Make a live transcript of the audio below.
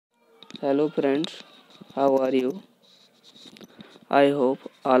Hello friends, how are you? I hope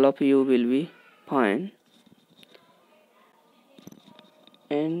all of you will be fine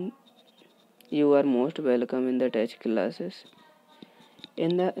and you are most welcome in the tech classes.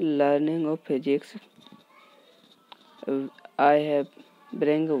 In the learning of physics, I have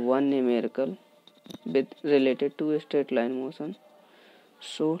bring one numerical with related to straight line motion.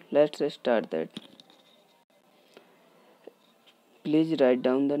 So let's start that. Please write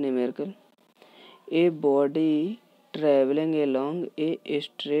down the numerical. A body traveling along a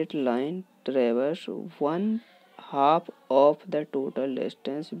straight line traverses one half of the total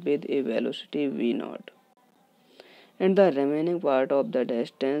distance with a velocity v naught, and the remaining part of the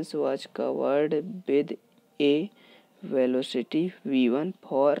distance was covered with a velocity v1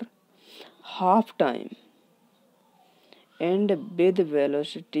 for half time and with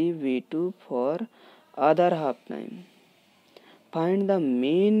velocity v2 for other half time. Find the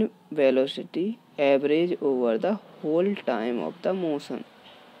mean velocity average over the whole time of the motion.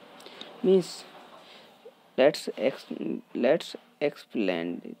 Means let's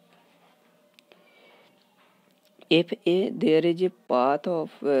explain it. If there is a path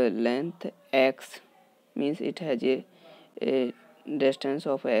of length x, means it has a distance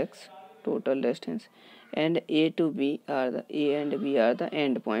of x, total distance, and a to b are the a and b are the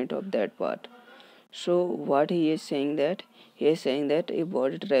end point of that path. So what he is saying that a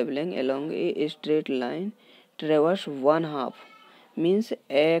body traveling along a straight line traverse one half, means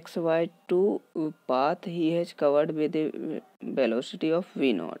x by 2 path he has covered with a velocity of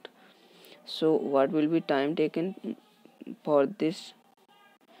v naught. So what will be time taken for this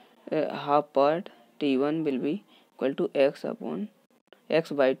half part? T1 will be equal to x upon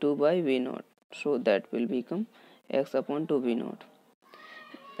x by 2 by v naught. So that will become x upon 2 v naught.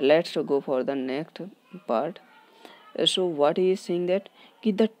 Let's go for the next part. So what he is saying that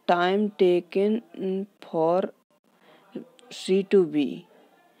the time taken for C to B,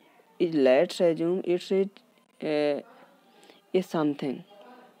 let's assume it's is something.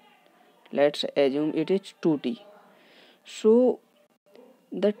 Let's assume it is 2t. So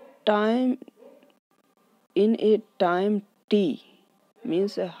the time in a time t,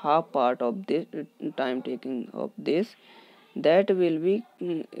 means a half part of this time taking of this, that will be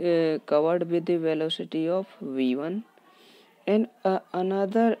covered with the velocity of v1, and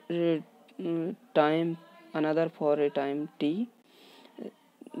another for a time t,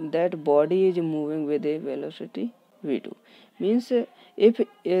 that body is moving with a velocity v2. Means if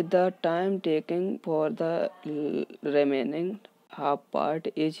the time taken for the remaining half part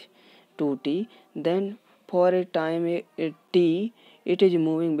is 2t, then for a time t it is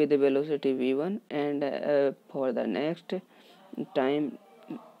moving with the velocity v1, and for the next time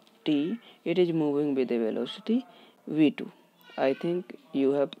t it is moving with the velocity v2. I think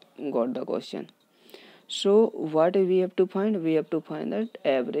you have got the question. So what we have to find? We have to find that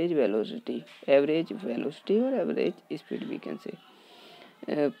average velocity or average speed, we can say,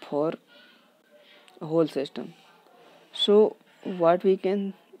 for whole system. So what we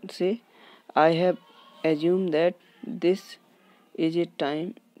can say, I have assumed that this is a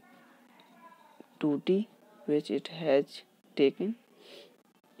time 2t which it has taken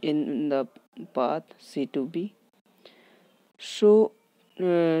in the path C to B. So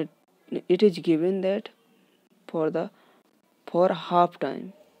it is given that for half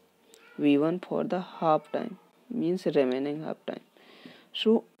time v1 for the half time, means remaining half time.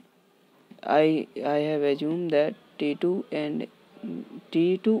 So I have assumed that t2 and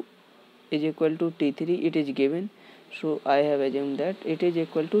t2 is equal to t3, it is given. So I have assumed that it is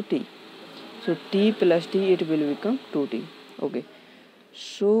equal to t. So t plus t, it will become 2t. Okay.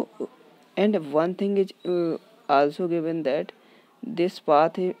 So and one thing is also given that this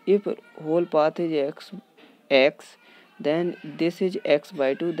path, if whole path is x, then this is x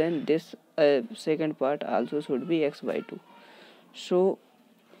by 2, then this second part also should be x by 2. So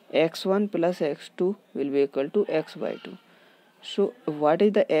x1 plus x2 will be equal to x by 2. So what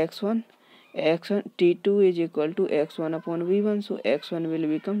is the x1? X1 t2 is equal to x1 upon v1. So x1 will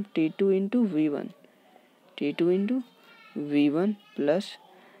become t2 into v1 plus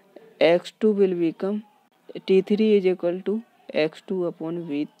x2 will become t3 is equal to x2 upon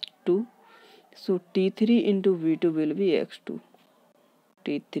v2. So t3 into v2 will be x2.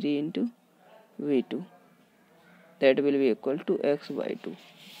 t3 into v2, that will be equal to x by 2.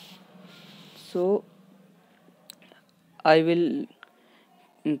 So I will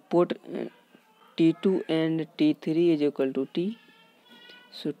put t2 and t3 is equal to t.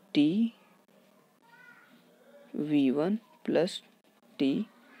 So t v1 plus t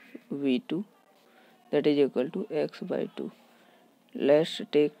v2, that is equal to x by 2. Let's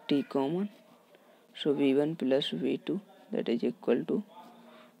take t common. So v1 plus v2, that is equal to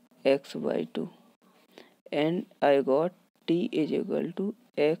x by 2, and I got t is equal to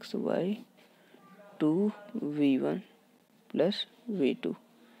x by 2 v1 plus v2,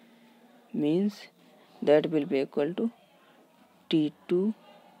 means that will be equal to t2,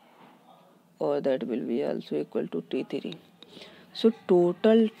 or that will be also equal to t3. So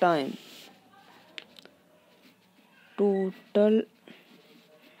total time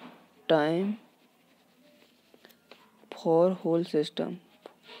for whole system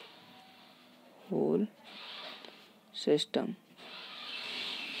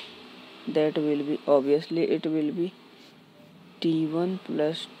that will be, obviously it will be t1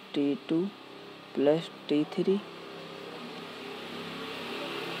 plus t2 plus t3,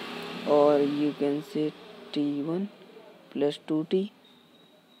 or you can say t1 plus 2t.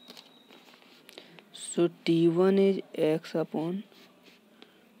 So t1 is x upon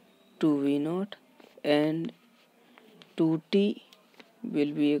 2v0, and 2t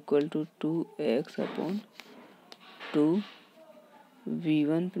will be equal to 2x upon 2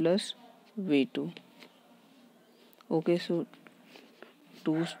 v1 plus v2. Okay, so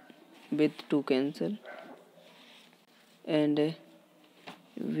 2 with 2 cancel, and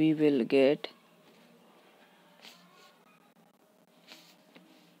we will get,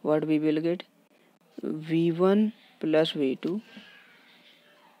 what we will get, v1 plus v2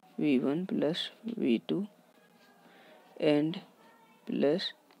 and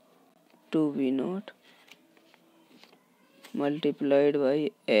plus 2v0 multiplied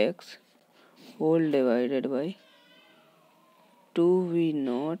by x whole divided by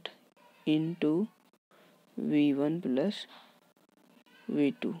 2v0 into v1 plus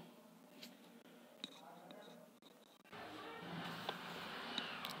v2.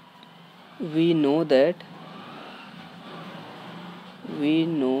 We know that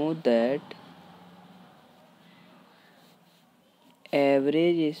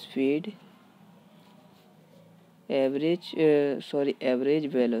average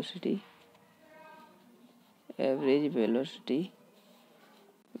velocity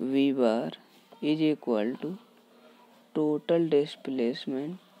v bar is equal to total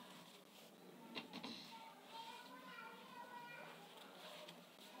displacement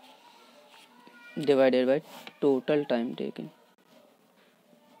divided by total time taken.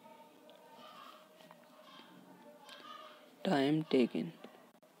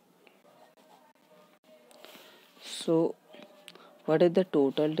 So what is the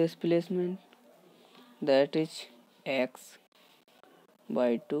total displacement? That is x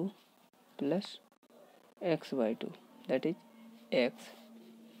by 2 plus x by 2, that is x,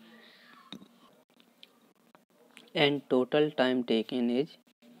 and total time taken is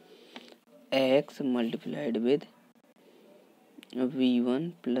x multiplied with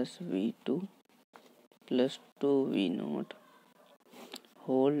v1 plus v2 plus 2v0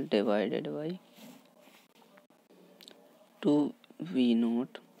 whole divided by 2v0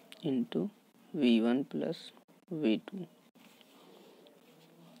 into v1 plus v2.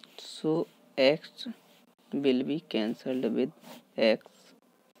 So x will be cancelled with x,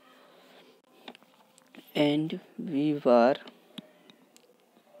 and v bar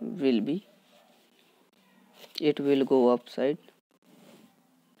will be, it will go upside.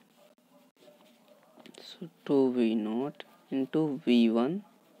 So 2v0 into v1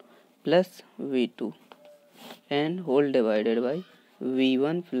 plus v2 and whole divided by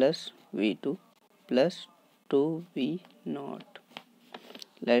v1 plus v2 plus 2v0.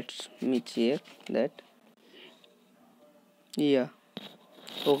 Let me check that. Yeah,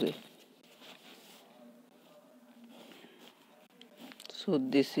 okay. So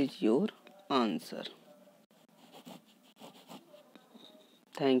this is your answer.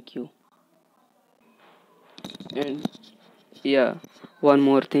 Thank you. And yeah, one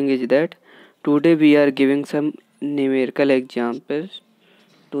more thing is that today we are giving some numerical examples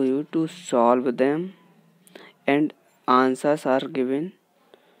to you to solve them, and answers are given.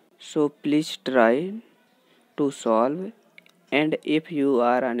 So please try to solve, and if you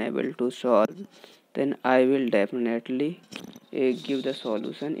are unable to solve, then I will definitely give the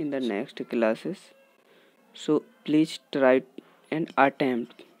solution in the next classes. So please try and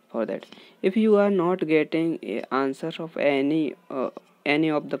attempt for that. If you are not getting answers of any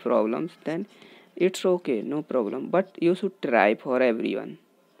of the problems, then it's okay, no problem, but you should try for everyone.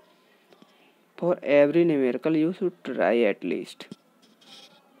 For every numerical you should try at least,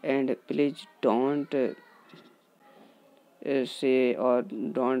 and please don't say, or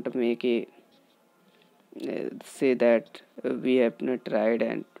don't make a say that we have not tried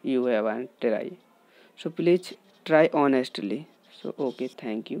and you haven't tried. So please try honestly. So okay,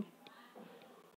 thank you.